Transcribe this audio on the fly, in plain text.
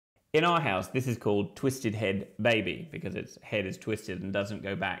In our house, this is called Twisted Head Baby because its head is twisted and doesn't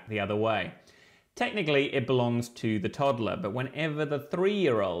go back the other way. Technically, it belongs to the toddler, but whenever the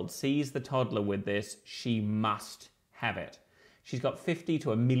 3-year-old sees the toddler with this, she must have it. She's got 50 to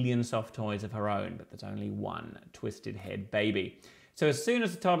 1,000,000 soft toys of her own, but there's only one Twisted Head Baby. So as soon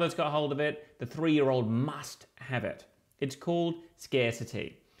as the toddler's got hold of it, the 3-year-old must have it. It's called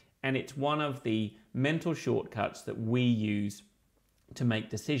scarcity, and it's one of the mental shortcuts that we use to make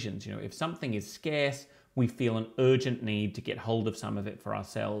decisions. You know, if something is scarce, we feel an urgent need to get hold of some of it for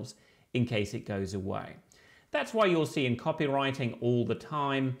ourselves in case it goes away. That's why you'll see in copywriting all the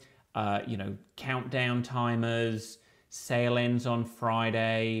time, countdown timers, sale ends on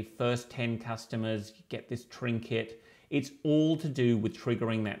Friday, first 10 customers, you get this trinket. It's all to do with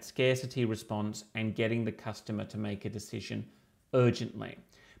triggering that scarcity response and getting the customer to make a decision urgently.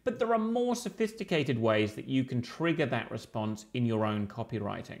 But there are more sophisticated ways that you can trigger that response in your own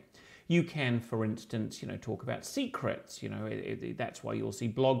copywriting. You can, for instance, talk about secrets. That's why you'll see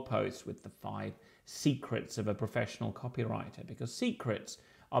blog posts with the 5 secrets of a professional copywriter, because secrets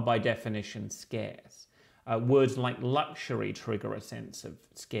are by definition scarce. Words like luxury trigger a sense of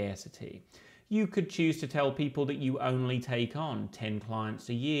scarcity. You could choose to tell people that you only take on 10 clients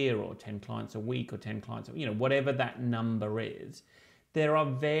a year or 10 clients a week or 10 clients, whatever that number is. There are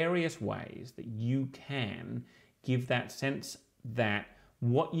various ways that you can give that sense that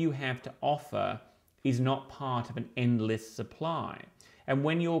what you have to offer is not part of an endless supply. And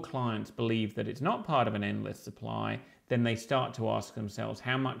when your clients believe that it's not part of an endless supply, then they start to ask themselves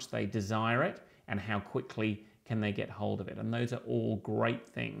how much they desire it and how quickly can they get hold of it. And those are all great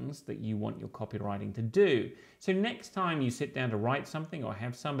things that you want your copywriting to do. So next time you sit down to write something or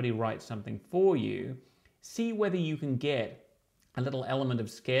have somebody write something for you, see whether you can get a little element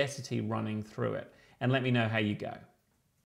of scarcity running through it, and let me know how you go.